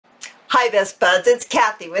Hi Best Buds, it's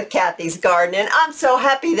Cathy with Cathy's Garden, and I'm so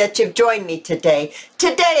happy that you've joined me today.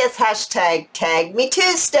 Today is hashtag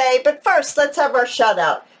tagmetuesday, but first let's have our shout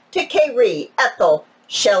out to Kay, Ethel,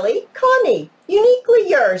 Shelley, Connie, Uniquely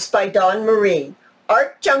Yours by Dawn Marie,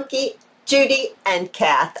 Art Junkie, Judy, and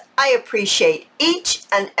Kath. I appreciate each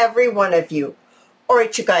and every one of you.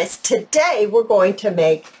 Alright you guys, today we're going to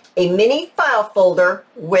make a mini file folder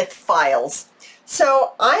with files.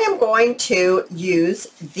 So I am going to use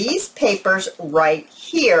these papers right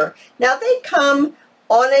here. Now they come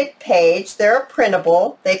on a page, they're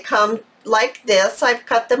printable, they come like this, I've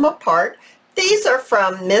cut them apart. These are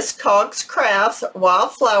from Miss Coggs Crafts,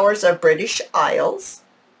 Wildflowers of British Isles.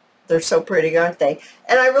 They're so pretty, aren't they?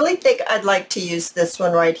 And I really think I'd like to use this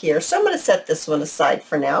one right here. So I'm going to set this one aside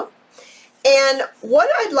for now. And what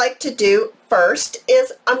I'd like to do first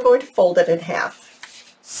is I'm going to fold it in half.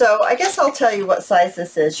 So I guess I'll tell you what size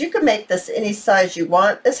this is. You can make this any size you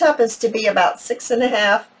want. This happens to be about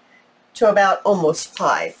 6.5 to about almost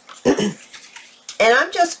 5. And I'm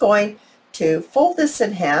just going to fold this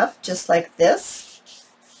in half just like this.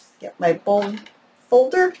 Get my bold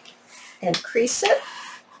folder and crease it.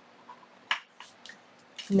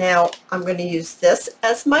 Now I'm going to use this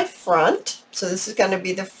as my front. So this is going to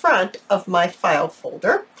be the front of my file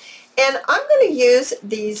folder. And I'm going to use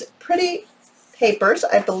these pretty papers,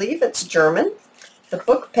 I believe it's German, the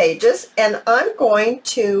book pages, and I'm going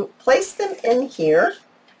to place them in here.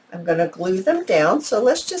 I'm going to glue them down. So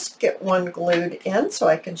let's just get one glued in so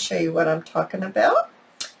I can show you what I'm talking about.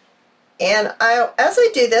 And as I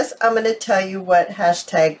do this, I'm going to tell you what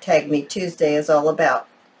hashtag tagmetuesday is all about.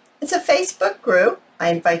 It's a Facebook group. I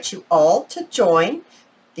invite you all to join.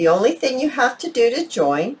 The only thing you have to do to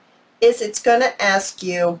join is it's going to ask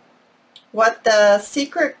you what the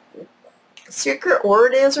secret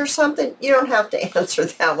word is or something. You don't have to answer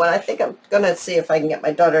that one. I think I'm going to see if I can get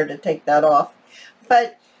my daughter to take that off.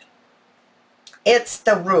 But it's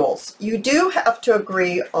the rules. You do have to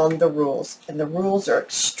agree on the rules, and the rules are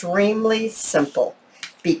extremely simple.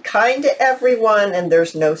 Be kind to everyone, and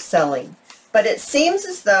there's no selling. But it seems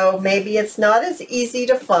as though maybe it's not as easy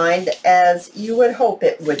to find as you would hope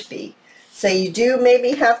it would be. So you do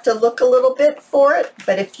maybe have to look a little bit for it,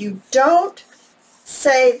 but if you don't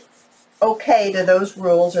say okay to those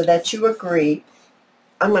rules or that you agree,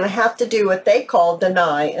 I'm going to have to do what they call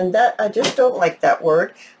deny, and that I just don't like that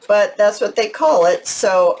word, but that's what they call it.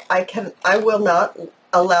 So I will not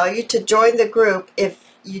allow you to join the group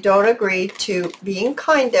if you don't agree to being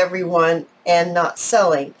kind to everyone and not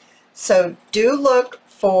selling. So do look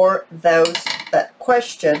for those that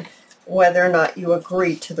question whether or not you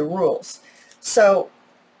agree to the rules. So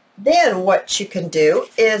then what you can do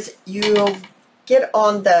is you get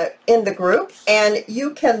on in the group, and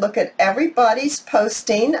you can look at everybody's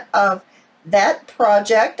posting of that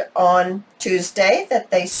project on Tuesday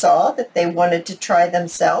that they saw that they wanted to try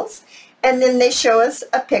themselves, and then they show us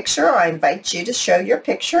a picture, or I invite you to show your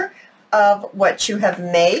picture of what you have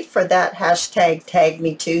made for that hashtag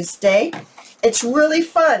tagmetuesday. It's really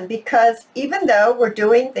fun because even though we're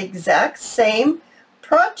doing the exact same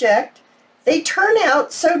project, they turn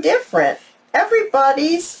out so different.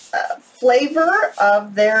 Everybody's flavor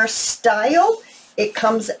of their style, it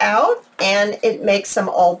comes out, and it makes them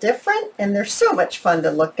all different, and they're so much fun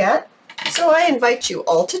to look at. So I invite you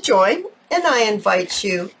all to join, and I invite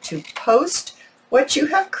you to post what you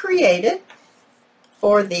have created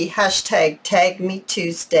for the hashtag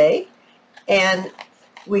tagmetuesday, and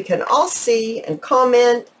we can all see and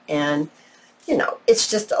comment, and you know,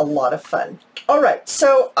 it's just a lot of fun. All right,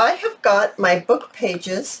 so I have got my book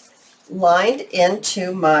pages lined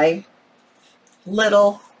into my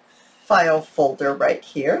little file folder right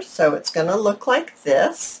here. So it's going to look like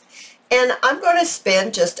this. And I'm going to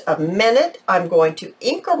spend just a minute. I'm going to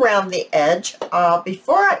ink around the edge.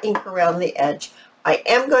 Before I ink around the edge, I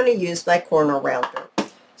am going to use my corner rounder.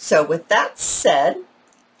 So with that said,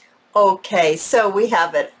 okay, so we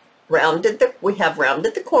have it rounded. We have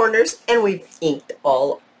rounded the corners, and we've inked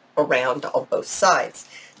all around on both sides.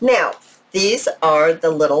 Now, these are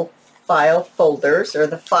the little file folders, or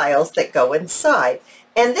the files that go inside,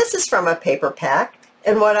 and this is from a paper pack,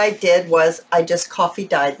 and what I did was I just coffee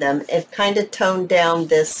dyed them and kind of toned down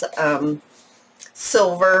this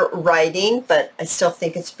silver writing, but I still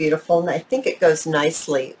think it's beautiful, and I think it goes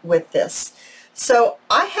nicely with this. So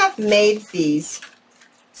I have made these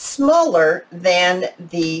smaller than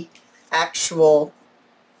the actual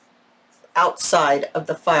outside of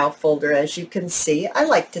the file folder. As you can see, I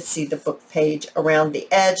like to see the book page around the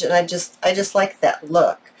edge, and I just like that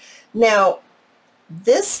look. Now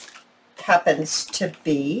this happens to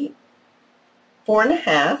be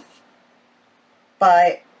 4.5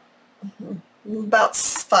 by about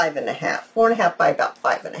 5.5, 4.5 by about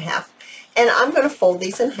 5.5. And I'm going to fold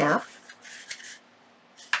these in half.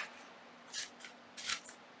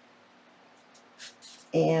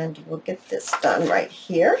 And we'll get this done right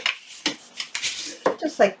here.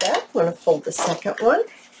 Just like that. I'm going to fold the second one.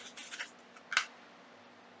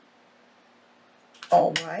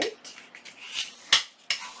 All right.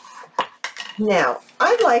 Now,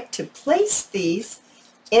 I like to place these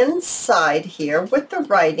inside here with the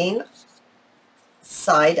writing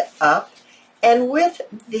side up and with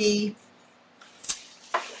the,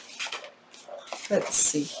 let's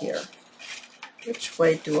see here. Which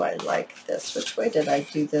way do I like this? Which way did I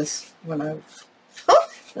do this when I, oh,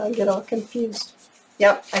 now I get all confused.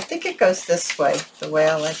 Yep, I think it goes this way, the way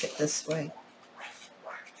I like it this way.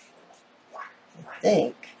 I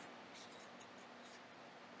think.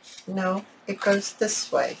 No, it goes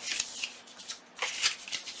this way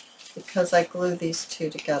because I glue these two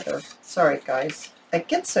together. Sorry guys, I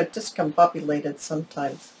get so discombobulated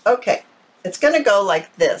sometimes. Okay, it's going to go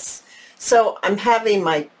like this. So I'm having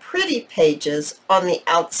my pretty pages on the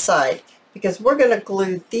outside because we're going to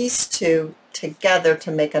glue these two together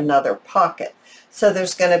to make another pocket. So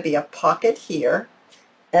there's going to be a pocket here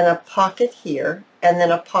and a pocket here and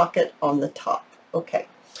then a pocket on the top. Okay,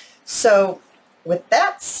 so with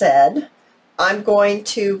that said, I'm going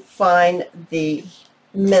to find the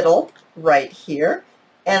middle right here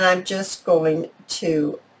and I'm just going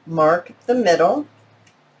to mark the middle.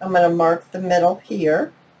 I'm going to mark the middle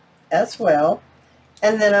here as well,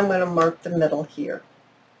 and then I'm going to mark the middle here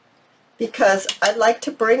because I'd like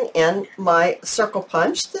to bring in my circle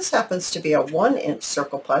punch. This happens to be a 1-inch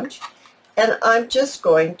circle punch, and I'm just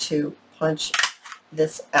going to punch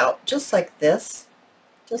this out just like this.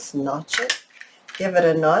 Just notch it, give it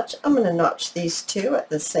a notch. I'm going to notch these two at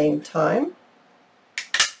the same time,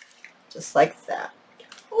 just like that.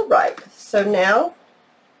 All right, so now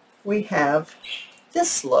we have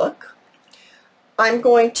this look. I'm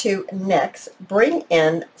going to next bring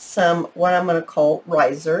in some what I'm going to call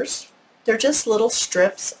risers. They're just little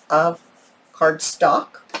strips of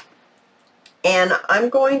cardstock, and I'm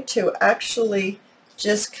going to actually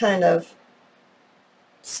just kind of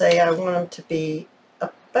say I want them to be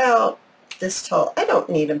about this tall. I don't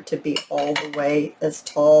need them to be all the way as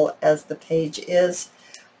tall as the page is.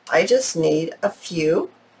 I just need a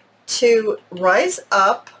few to rise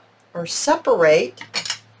up or separate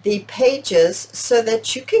the pages so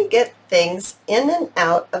that you can get things in and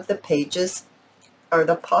out of the pages or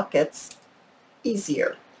the pockets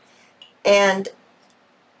easier. And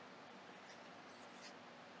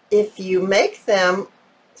if you make them,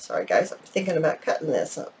 sorry guys, I'm thinking about cutting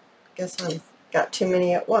this. I guess I've got too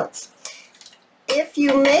many at once. If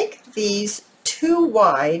you make these too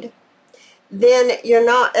wide, then you're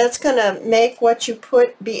not, it's going to make what you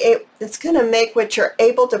put it's going to make what you're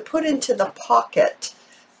able to put into the pocket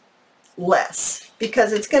less,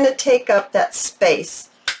 because it's going to take up that space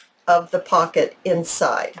of the pocket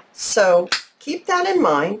inside. So keep that in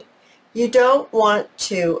mind. You don't want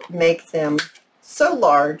to make them so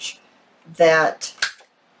large that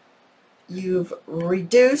you've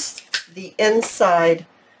reduced the inside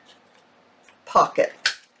pocket.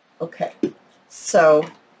 Okay, so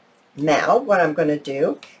now what I'm going to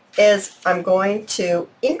do is I'm going to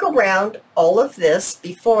ink around all of this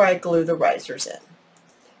before I glue the risers in.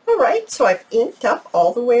 Alright, so I've inked up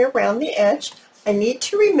all the way around the edge. I need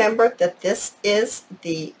to remember that this is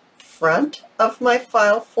the front of my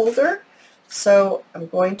file folder, so I'm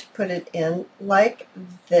going to put it in like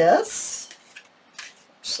this.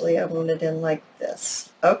 Actually, I want it in like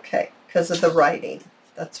this. Okay, because of the writing.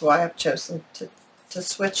 That's why I've chosen to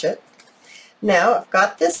switch it. Now I've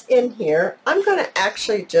got this in here. I'm going to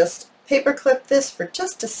actually just paper clip this for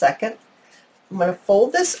just a second. I'm going to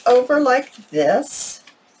fold this over like this.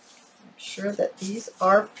 Make sure that these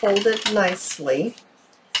are folded nicely.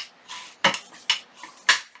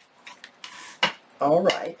 All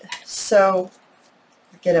right, so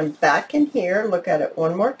get them back in here, look at it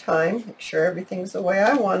one more time, make sure everything's the way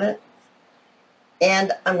I want it.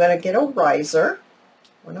 And I'm going to get a riser,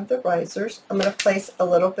 one of the risers. I'm going to place a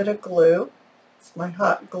little bit of glue. It's my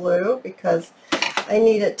hot glue because I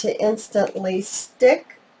need it to instantly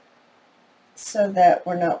stick so that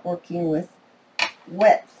we're not working with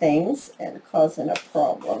wet things and causing a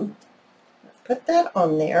problem. Put that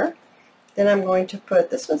on there. Then I'm going to put,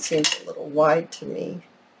 this one seems a little wide to me.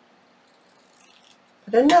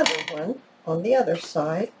 Put another one on the other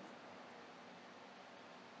side.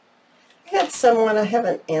 I had someone, I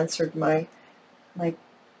haven't answered my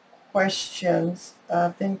questions.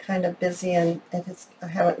 I've been kind of busy and I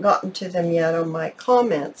haven't gotten to them yet on my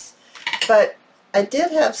comments. But I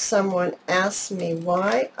did have someone ask me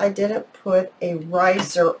why I didn't put a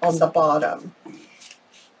riser on the bottom.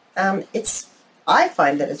 I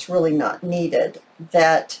find that it's really not needed,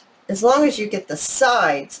 that as long as you get the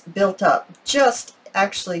sides built up just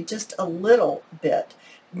a little bit,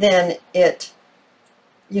 then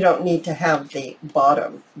you don't need to have the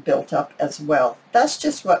bottom built up as well. That's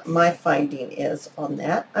just what my finding is on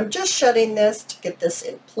that. I'm just shutting this to get this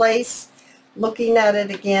in place, looking at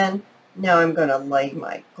it again. Now I'm going to lay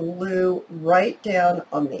my glue right down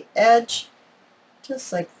on the edge,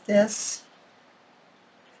 just like this.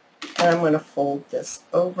 And I'm going to fold this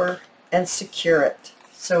over and secure it.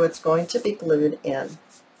 So it's going to be glued in.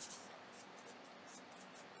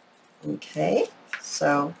 Okay,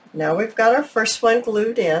 so now we've got our first one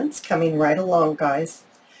glued in. It's coming right along, guys.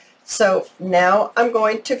 So now I'm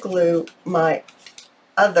going to glue my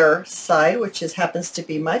other side, which happens to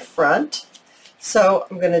be my front. So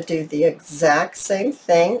I'm going to do the exact same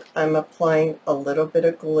thing. I'm applying a little bit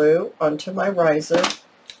of glue onto my riser,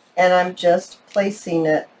 and I'm just placing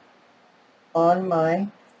it on my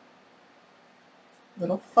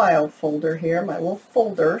little file folder here, my little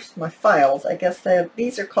folders, my files. I guess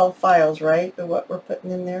these are called files, right? What we're putting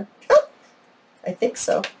in there? I think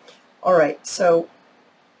so. All right, so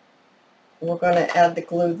we're going to add the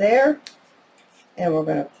glue there, and we're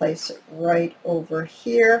going to place it right over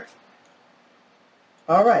here.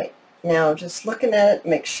 All right, now just looking at it,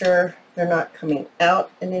 make sure they're not coming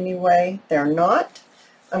out in any way. They're not.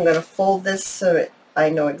 I'm going to fold this so I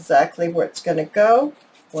know exactly where it's going to go.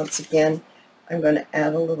 Once again, I'm going to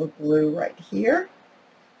add a little glue right here,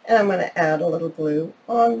 and I'm going to add a little glue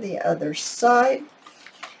on the other side,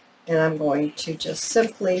 and I'm going to just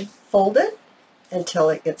simply fold it until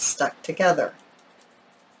it gets stuck together.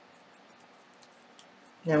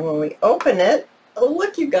 Now when we open it, oh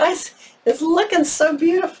look you guys, it's looking so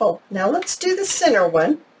beautiful. Now let's do the center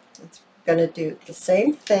one. It's going to do the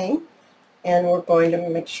same thing, and we're going to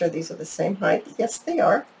make sure these are the same height. Yes, they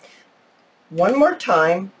are. One more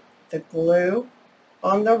time, the glue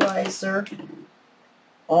on the riser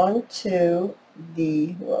onto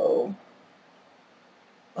the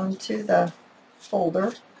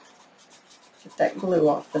folder. Get that glue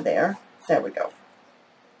off of there. There we go.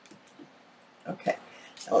 Okay,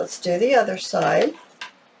 now let's do the other side.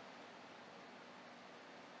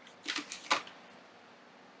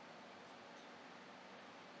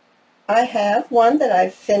 I have one that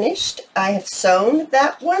I've finished. I have sewn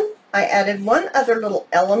that one. I added one other little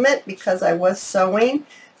element because I was sewing,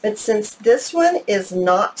 but since this one is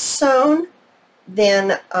not sewn,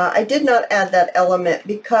 then I did not add that element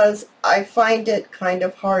because I find it kind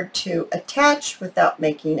of hard to attach without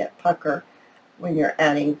making it pucker when you're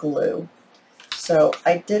adding glue. So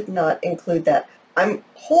I did not include that. I'm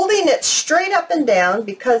holding it straight up and down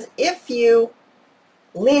because if you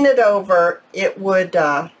lean it over, it would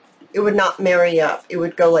not marry up. It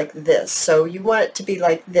would go like this. So you want it to be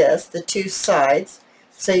like this, the two sides.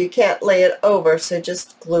 So you can't lay it over, so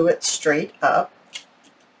just glue it straight up.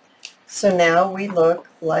 So now we look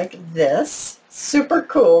like this. Super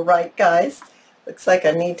cool, right guys? Looks like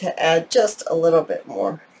I need to add just a little bit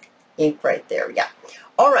more ink right there. Yeah.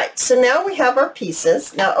 All right, so now we have our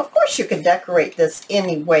pieces. Now, of course, you can decorate this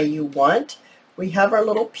any way you want. We have our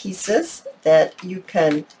little pieces that you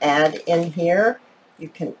can add in here. You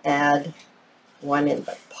can add one in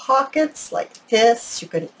the pockets like this. You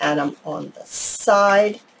can add them on the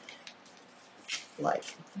side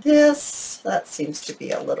like this. That seems to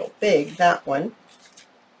be a little big, that one.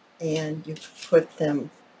 And you put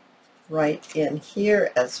them right in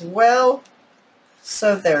here as well.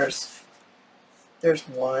 So there's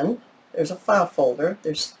one, there's a file folder,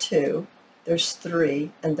 there's two, there's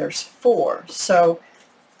three, and there's four. So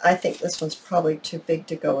I think this one's probably too big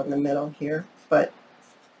to go in the middle here, but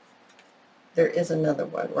there is another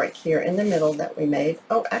one right here in the middle that we made.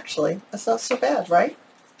 Oh, actually, that's not so bad, right?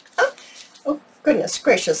 Oh, goodness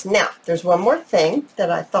gracious. Now, there's one more thing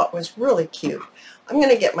that I thought was really cute. I'm going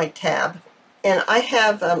to get my tab, and I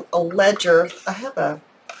have a ledger. I have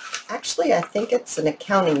actually, I think it's an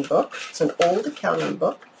accounting book. It's an old accounting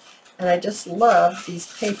book, and I just love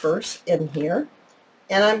these papers in here.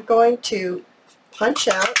 And I'm going to punch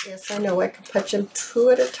out. Yes, I know I can punch them two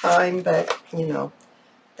at a time, but, you know,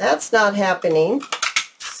 that's not happening.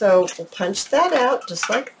 So we'll punch that out just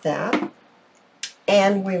like that,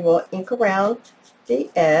 and we will ink around the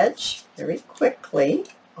edge very quickly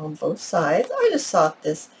on both sides. I just thought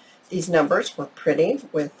these numbers were pretty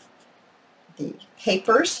with the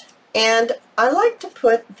papers, and I like to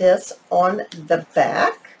put this on the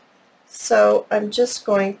back. So I'm just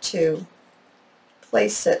going to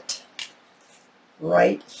place it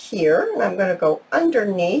right here, and I'm going to go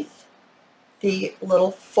underneath the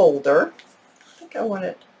little folder. I think I want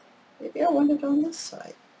it, maybe I want it on this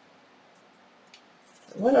side.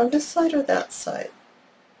 I want it on this side or that side.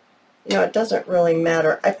 You know, it doesn't really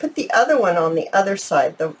matter. I put the other one on the other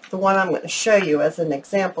side, the one I'm going to show you as an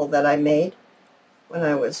example that I made when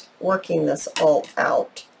I was working this all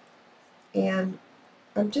out. And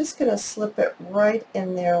I'm just going to slip it right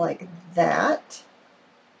in there like that.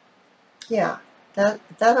 Yeah, that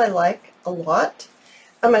I like a lot.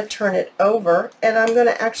 I'm going to turn it over, and I'm going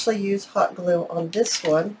to actually use hot glue on this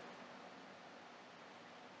one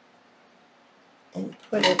and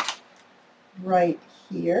put it right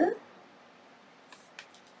here.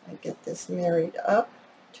 I get this married up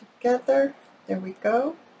together. There we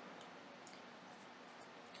go.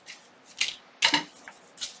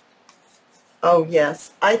 Oh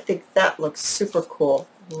yes, I think that looks super cool,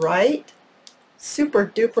 right? Super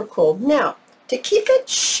duper cool. Now, to keep it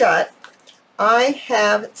shut, I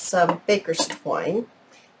have some baker's twine,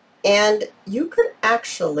 and you could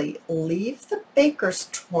actually leave the baker's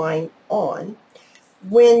twine on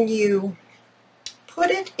when you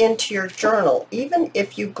put it into your journal. Even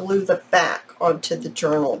if you glue the back onto the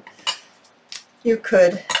journal, you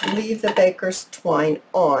could leave the baker's twine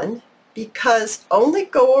on, because only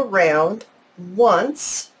go around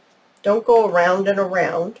once. Don't go around and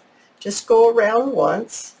around. Just go around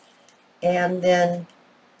once, and then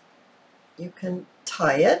you can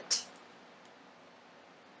tie it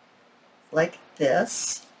like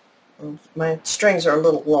this. My strings are a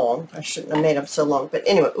little long. I shouldn't have made them so long, but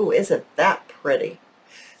anyway, ooh, isn't that pretty?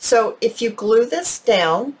 So if you glue this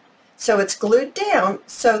down, so it's glued down,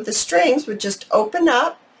 so the strings would just open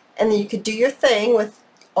up, and then you could do your thing with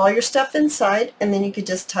all your stuff inside, and then you could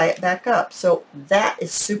just tie it back up. So that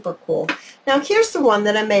is super cool. Now here's the one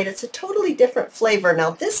that I made. It's a totally different flavor.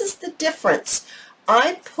 Now this is the difference.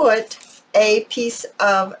 I put a piece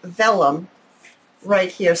of vellum right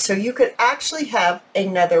here, so you could actually have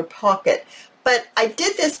another pocket. But I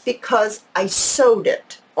did this because I sewed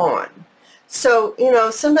it on. So, you know,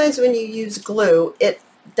 sometimes when you use glue, it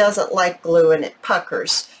doesn't like glue and it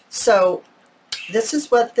puckers. So this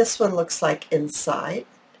is what this one looks like inside.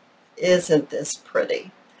 Isn't this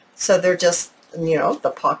pretty? So they're just, you know, the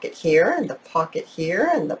pocket here and the pocket here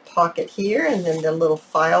and the pocket here, and then the little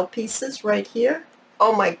file pieces right here.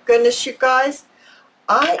 Oh my goodness, you guys,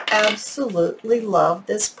 I absolutely love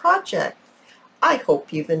this project. I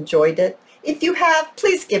hope you've enjoyed it. If you have,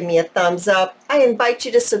 please give me a thumbs up. I invite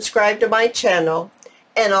you to subscribe to my channel,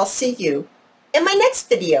 and I'll see you in my next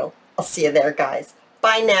video. I'll see you there, guys.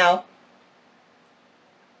 Bye now.